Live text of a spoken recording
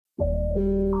No,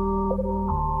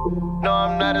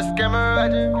 I'm not a scammer, I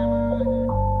just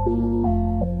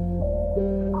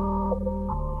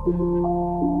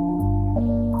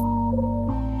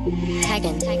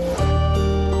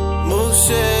move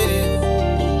shady,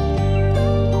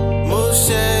 move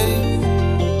shady,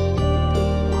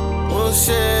 move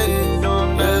shady. No,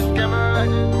 I'm not a scammer, I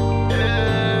just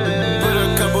put a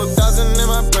couple thousand in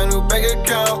my brand new bank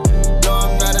account. No,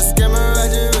 I'm not a scammer, I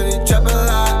just really trap a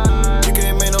lot. You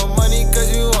can't make no money cause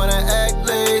you wanna act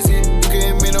lazy. You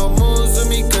can't make no moves with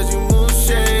me cause you move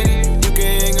shady. You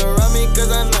can't hang around me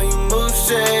cause I know you move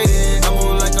shady. I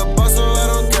move like a boss so I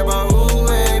don't care about who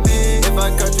hate me. If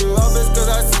I cut you off it's cause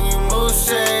I see you move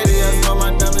shady. I saw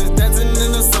my diamonds dancing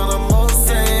in the sun, I'm all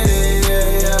shady,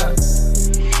 yeah.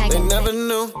 They never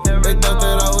knew, they thought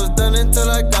that I was done until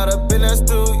I got up in that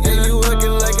stool. Yeah, you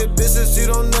working like a business, you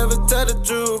don't never tell the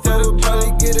truth. I would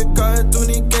probably get a car and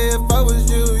 20K if I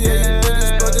was you. Yeah, you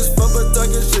niggas don't just fuck but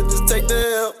talking shit, just take the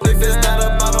help. If it's not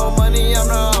about no money, I'm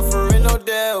not offering no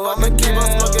deal. I'ma keep on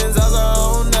smoking Zaza, I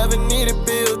don't never need a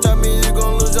bill. Try me, you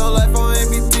gon' lose your life on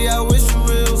ABT, I wish you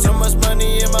will. So much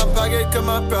money in my pocket, cause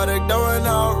my product don't run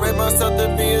out. Rate myself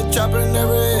to be a chopper,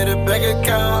 never hit a bank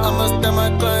account. I'ma step my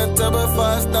clientele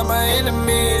before I stop my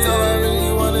enemies. All I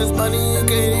really want is money, you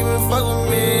can't even fuck with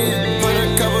me. Put a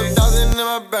couple thousand in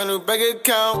my brand new bank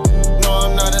account. No,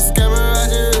 I'm not a scammer, I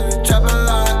just really trap a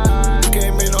lot. You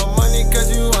can't make no money cause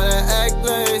you wanna act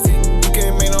lazy. You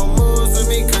can't make no moves with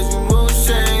me cause you move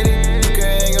shady. You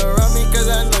can't hang around me cause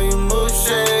I know you move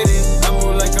shady. I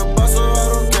move like a boss so I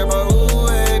don't care about who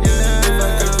hate me. If I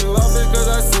cut you off it's cause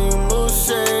I see you move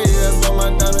shady. That's why my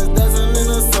diamonds dancing in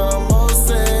the sun, I'm all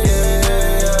shady,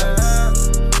 yeah.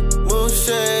 Move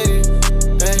shady,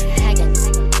 hey.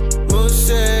 Move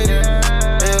shady,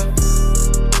 hey.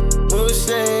 Move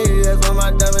shady, that's why my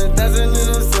diamonds dancing in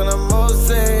the sun, I'm all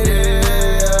shady,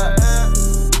 yeah.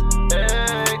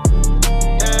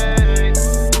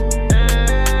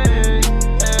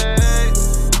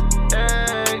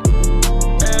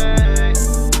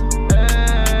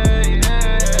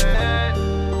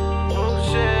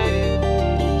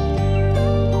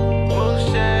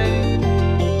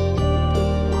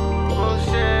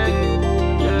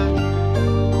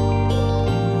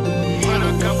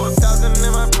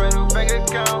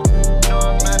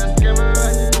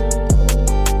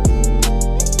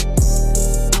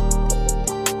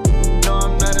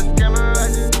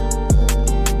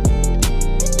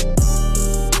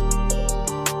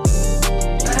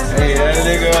 Hey, that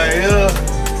nigga right here.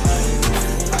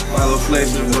 Follow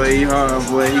Flexin', boy, he hard,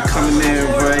 boy. He coming in,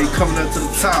 boy. He coming up to the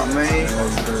top, man.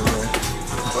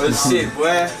 Oh shit,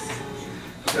 boy.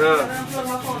 Yeah.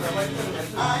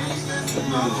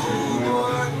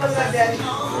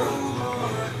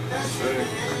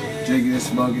 Drinking and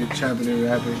smoking, trapping and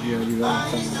rapping, yeah, you know what I'm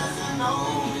talking about.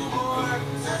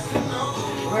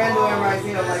 We're doing right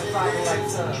here like 5 like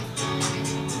sun.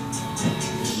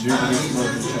 Drinking and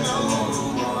smoking, trapping.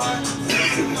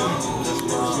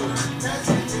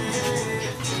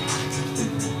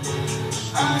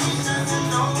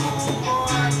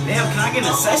 Damn, can I get in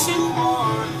a session?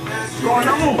 What's going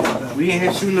on? We ain't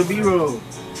here shooting the B-roll.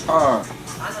 Hard.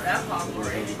 I know that's possible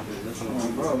already.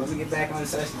 Bro, let me get back on the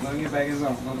session. Let me get back in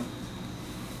zone. Hold on.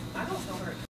 I don't know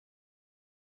her.